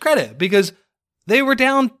Sixers credit, because they were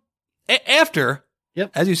down after,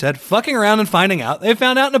 as you said, fucking around and finding out. They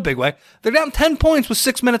found out in a big way. They're down 10 points with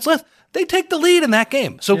 6 minutes left. They take the lead in that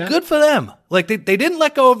game. So good for them. Like, they didn't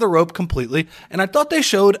let go of the rope completely. And I thought they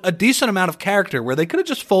showed a decent amount of character where they could have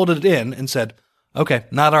just folded it in and said, okay,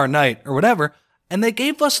 not our night or whatever. And they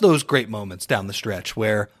gave us those great moments down the stretch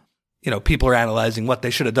where, people are analyzing what they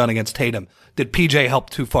should have done against Tatum. Did PJ help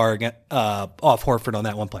too far off Horford on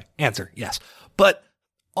that one play? Answer, yes. But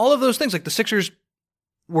all of those things, like the Sixers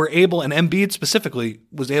were able, and Embiid specifically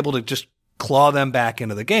was able to just claw them back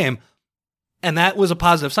into the game. And that was a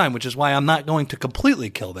positive sign, which is why I'm not going to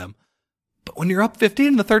completely kill them. But when you're up 15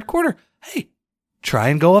 in the third quarter, hey, try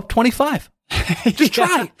and go up 25. Just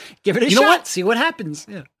try. Give it a shot. See what happens.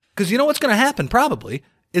 Yeah. Because you know what's going to happen probably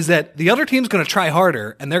is that the other team's going to try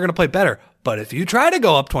harder and they're going to play better. But if you try to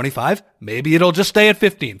go up 25, maybe it'll just stay at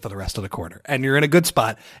 15 for the rest of the quarter. And you're in a good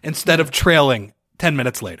spot instead of trailing 10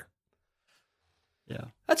 minutes later. Yeah.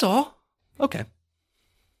 That's all. Okay.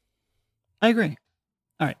 I agree.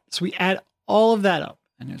 All right. So we add all of that up,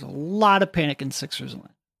 and there's a lot of panic in Sixers land.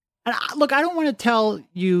 And look, I don't want to tell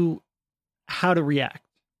you how to react,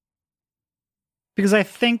 because I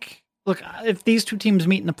think, look, if these two teams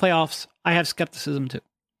meet in the playoffs, I have skepticism too.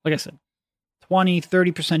 Like I said, 20,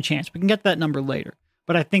 30% chance. We can get that number later.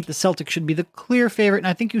 But I think the Celtics should be the clear favorite, and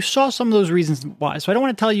I think you saw some of those reasons why. So I don't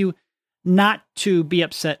want to tell you not to be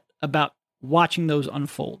upset about watching those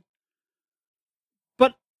unfold.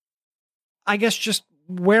 But I guess just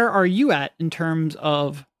where are you at in terms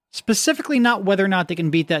of specifically not whether or not they can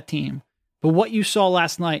beat that team, but what you saw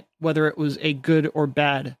last night, whether it was a good or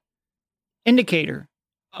bad indicator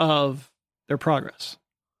of their progress?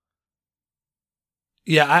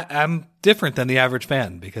 Yeah, I'm different than the average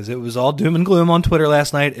fan, because it was all doom and gloom on Twitter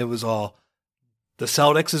last night. It was all the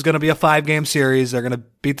Celtics is going to be a 5-game series. They're going to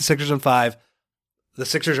beat the Sixers in 5. The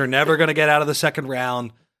Sixers are never going to get out of the second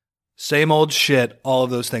round. Same old shit, all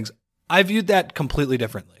of those things. I viewed that completely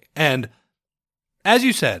differently. And as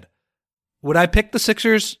you said, would I pick the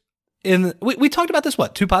Sixers in... We talked about this,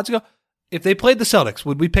 2 pods ago? If they played the Celtics,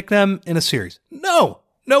 would we pick them in a series? No,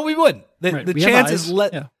 we wouldn't. The chance is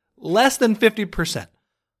less than 50%.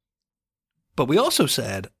 But we also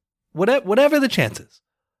said, whatever the chances,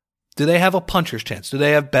 do they have a puncher's chance? Do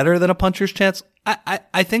they have better than a puncher's chance?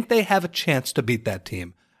 I think they have a chance to beat that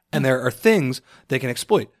team. And there are things they can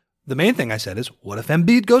exploit. The main thing I said is, what if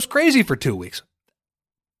Embiid goes crazy for 2 weeks?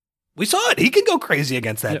 We saw it. He can go crazy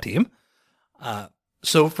against that team.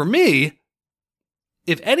 So for me,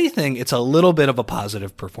 if anything, it's a little bit of a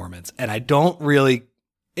positive performance. And I don't really...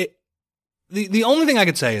 The only thing I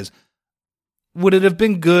could say is, would it have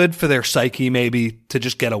been good for their psyche maybe to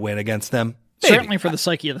just get a win against them? Maybe. Certainly for the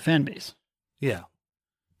psyche of the fan base. Yeah.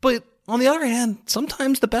 But on the other hand,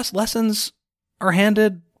 sometimes the best lessons are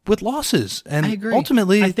handed with losses. And I agree.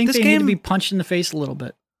 Ultimately, I think this they game... need to be punched in the face a little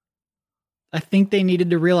bit. I think they needed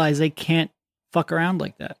to realize they can't fuck around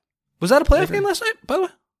like that. Was that a playoff game last night, by the way?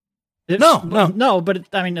 No, but it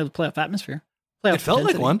was playoff atmosphere. It felt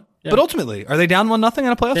like one. Yeah. But ultimately, are they down 1-0 in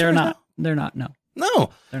a playoff series? Now? They're not, no.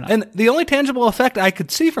 No. They're not. And the only tangible effect I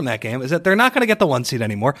could see from that game is that they're not going to get the 1 seed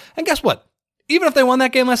anymore. And guess what? Even if they won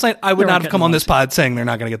that game last night, I would not have come on this pod saying they're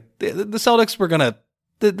not going to get... The Celtics were going to...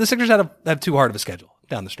 The Sixers have too hard of a schedule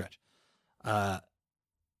down the stretch.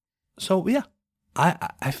 So, yeah.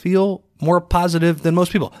 I feel more positive than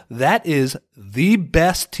most people. That is the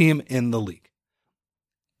best team in the league.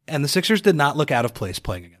 And the Sixers did not look out of place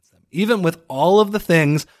playing against them. Even with all of the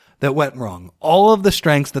things that went wrong, all of the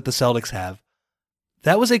strengths that the Celtics have,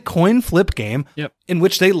 that was a coin flip game in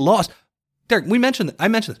which they lost. Derek, I mentioned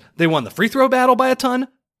this. They won the free throw battle by a ton.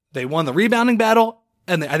 They won the rebounding battle.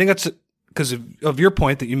 And I think that's because of your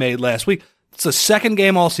point that you made last week. It's the second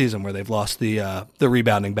game all season where they've lost the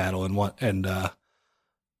rebounding battle and won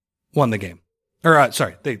the game.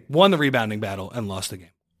 They won the rebounding battle and lost the game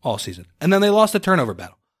all season. And then they lost the turnover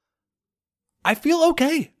battle. I feel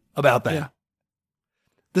okay about that. Yeah.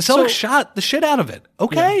 The Celtics shot the shit out of it.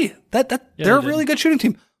 Okay. Yeah. They're a really good shooting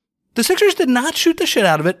team. The Sixers did not shoot the shit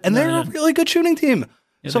out of it, and they're a really good shooting team.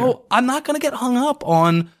 Yeah, so I'm not going to get hung up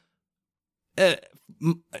on...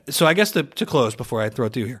 so I guess to close before I throw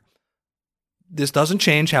it to you here, this doesn't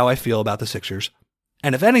change how I feel about the Sixers.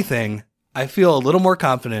 And if anything, I feel a little more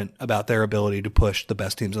confident about their ability to push the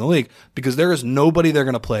best teams in the league because there is nobody they're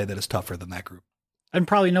going to play that is tougher than that group. And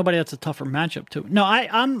probably nobody that's a tougher matchup, too. No,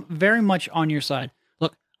 I'm very much on your side.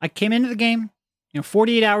 Look, I came into the game,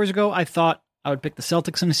 48 hours ago, I thought I would pick the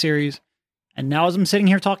Celtics in a series. And now as I'm sitting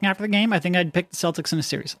here talking after the game, I think I'd pick the Celtics in a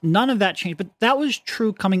series. None of that changed, but that was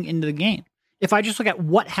true coming into the game. If I just look at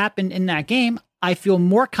what happened in that game, I feel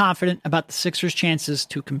more confident about the Sixers' chances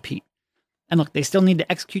to compete. And look, they still need to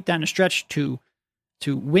execute down the stretch to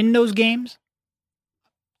win those games.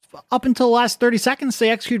 Up until the last 30 seconds,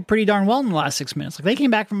 they executed pretty darn well in the last 6 minutes. Like they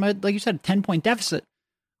came back from, like you said, a 10-point deficit.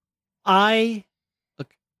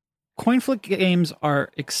 Coin flip games are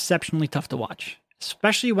exceptionally tough to watch,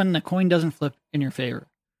 especially when the coin doesn't flip in your favor.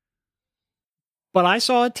 But I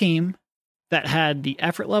saw a team that had the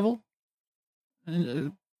effort level,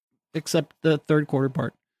 except the third quarter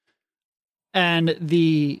part, and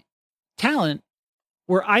the talent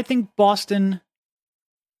where I think Boston,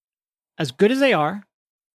 as good as they are,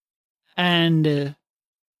 and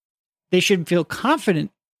they should feel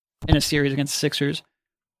confident in a series against the Sixers.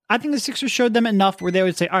 I think the Sixers showed them enough where they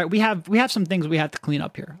would say, all right, we have some things we have to clean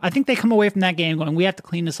up here. I think they come away from that game going, we have to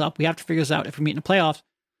clean this up. We have to figure this out if we meet in the playoffs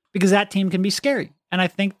because that team can be scary. And I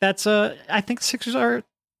think I think the Sixers are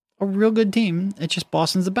a real good team. It's just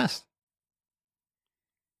Boston's the best.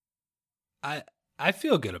 I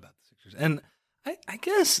feel good about the Sixers. And I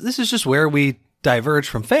guess this is just where we diverge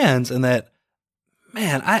from fans in that,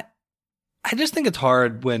 man, I just think it's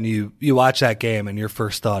hard when you watch that game and your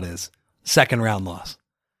first thought is second round loss.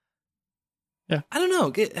 Yeah. I don't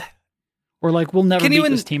know. Or like, we'll never beat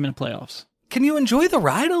this team in the playoffs. Can you enjoy the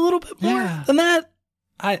ride a little bit more than that?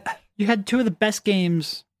 You had two of the best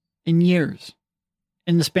games in years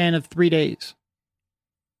in the span of 3 days.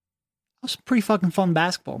 That was pretty fucking fun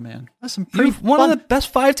basketball, man. That's some pretty one of the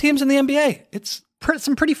best 5 teams in the NBA. It's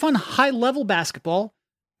some pretty fun high-level basketball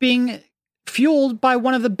being fueled by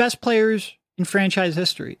one of the best players in franchise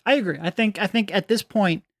history. I agree. I think at this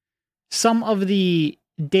point, some of the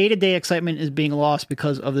day-to-day excitement is being lost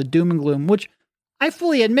because of the doom and gloom, which I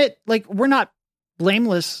fully admit, like, we're not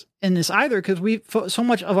blameless in this either because so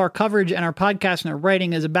much of our coverage and our podcast and our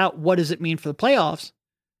writing is about what does it mean for the playoffs.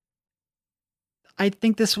 I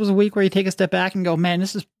think this was a week where you take a step back and go, man,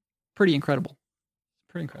 this is pretty incredible.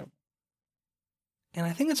 Pretty incredible. And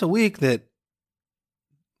I think it's a week that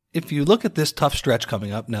if you look at this tough stretch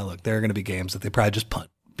coming up, now look, there are going to be games that they probably just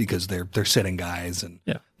punt because they're sitting guys and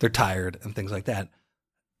they're tired and things like that.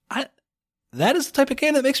 That is the type of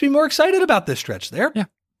game that makes me more excited about this stretch.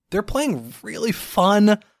 They're playing really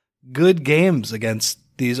fun, good games against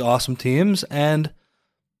these awesome teams. And,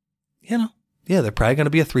 they're probably going to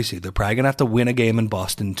be a 3 seed. They're probably going to have to win a game in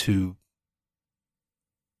Boston to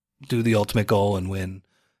do the ultimate goal and win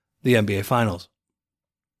the NBA Finals.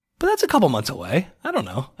 But that's a couple months away. I don't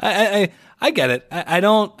know. I get it.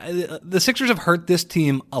 The Sixers have hurt this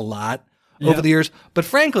team a lot over the years. But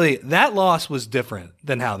frankly, that loss was different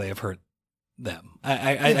than how they have hurt them.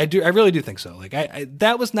 I really do think so. Like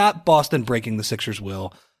that was not Boston breaking the Sixers'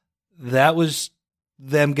 will. That was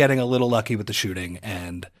them getting a little lucky with the shooting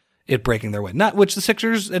and it breaking their way. Not which the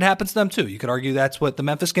Sixers, it happens to them too. You could argue that's what the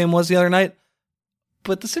Memphis game was the other night.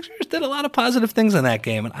 But the Sixers did a lot of positive things in that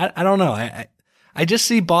game. And I don't know. I just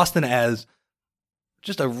see Boston as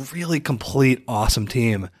just a really complete, awesome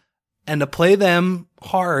team. And to play them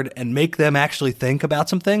hard and make them actually think about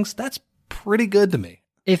some things, that's pretty good to me.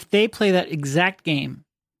 If they play that exact game,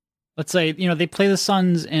 let's say, they play the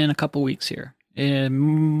Suns in a couple weeks here, in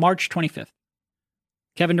March 25th.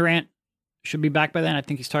 Kevin Durant should be back by then. I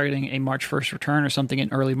think he's targeting a March 1st return or something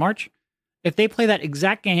in early March. If they play that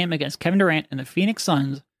exact game against Kevin Durant and the Phoenix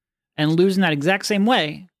Suns and lose in that exact same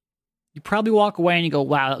way, you probably walk away and you go,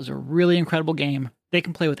 wow, that was a really incredible game. They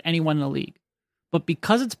can play with anyone in the league. But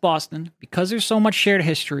because it's Boston, because there's so much shared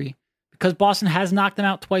history, because Boston has knocked them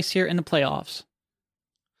out twice here in the playoffs,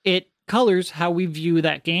 it colors how we view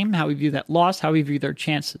that game, how we view that loss, how we view their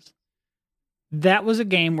chances. That was a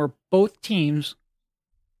game where both teams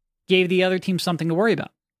gave the other team something to worry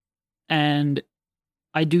about. And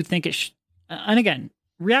I do think and again,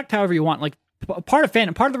 react however you want. Like, part of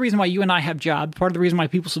the reason why you and I have jobs, part of the reason why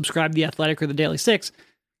people subscribe to The Athletic or The Daily Six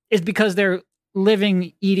is because they're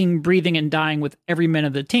living, eating, breathing, and dying with every minute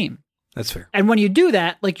of the team. That's fair. And when you do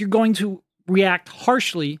that, like, you're going to react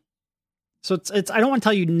harshly. So it's I don't want to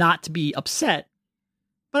tell you not to be upset,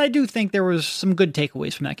 but I do think there was some good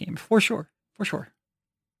takeaways from that game, for sure. For sure.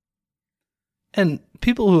 And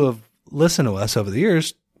people who have listened to us over the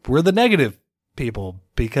years were the negative people,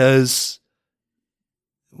 because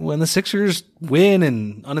when the Sixers win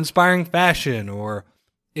in uninspiring fashion, or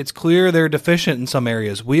it's clear they're deficient in some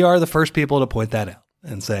areas, we are the first people to point that out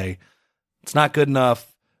and say, it's not good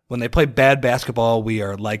enough. When they play bad basketball, we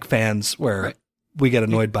are like fans where we get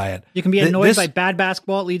annoyed by it. You can be annoyed by bad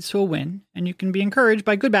basketball, it leads to a win, and you can be encouraged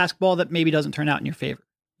by good basketball that maybe doesn't turn out in your favor.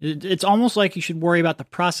 It's almost like you should worry about the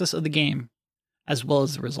process of the game as well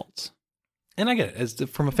as the results. And I get it.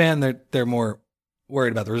 From a fan, they're more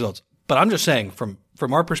worried about the results. But I'm just saying, from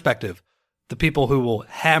our perspective, the people who will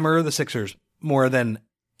hammer the Sixers more than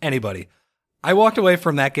anybody, I walked away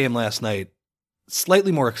from that game last night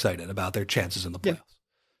slightly more excited about their chances in the playoffs. Yeah.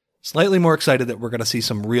 Slightly more excited that we're going to see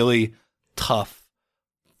some really tough,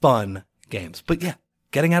 fun games. But yeah,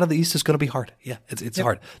 getting out of the East is going to be hard. Yeah, it's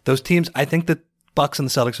hard. Those teams, I think the Bucks and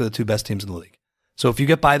the Celtics are the two best teams in the league. So if you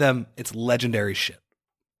get by them, it's legendary shit.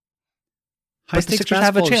 High stakes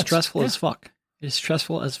basketball is stressful as fuck. It's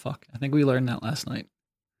stressful as fuck. I think we learned that last night.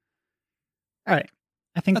 All right.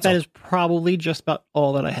 I think that is probably just about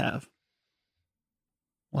all that I have.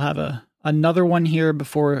 We'll have another one here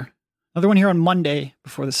on Monday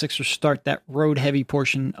before the Sixers start that road heavy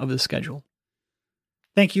portion of the schedule.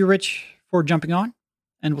 Thank you, Rich, for jumping on,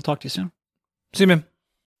 and we'll talk to you soon. See you, man.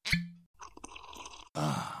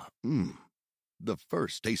 The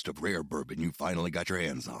first taste of rare bourbon you finally got your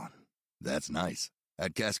hands on. That's nice.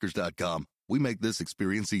 At Caskers.com, we make this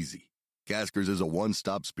experience easy. Caskers is a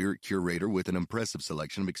one-stop spirit curator with an impressive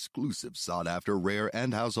selection of exclusive, sought-after, rare,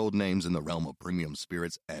 and household names in the realm of premium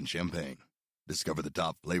spirits and champagne. Discover the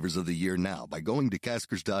top flavors of the year now by going to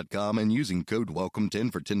Caskers.com and using code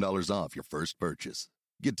WELCOME10 for $10 off your first purchase.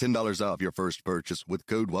 Get $10 off your first purchase with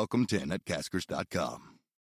code WELCOME10 at Caskers.com.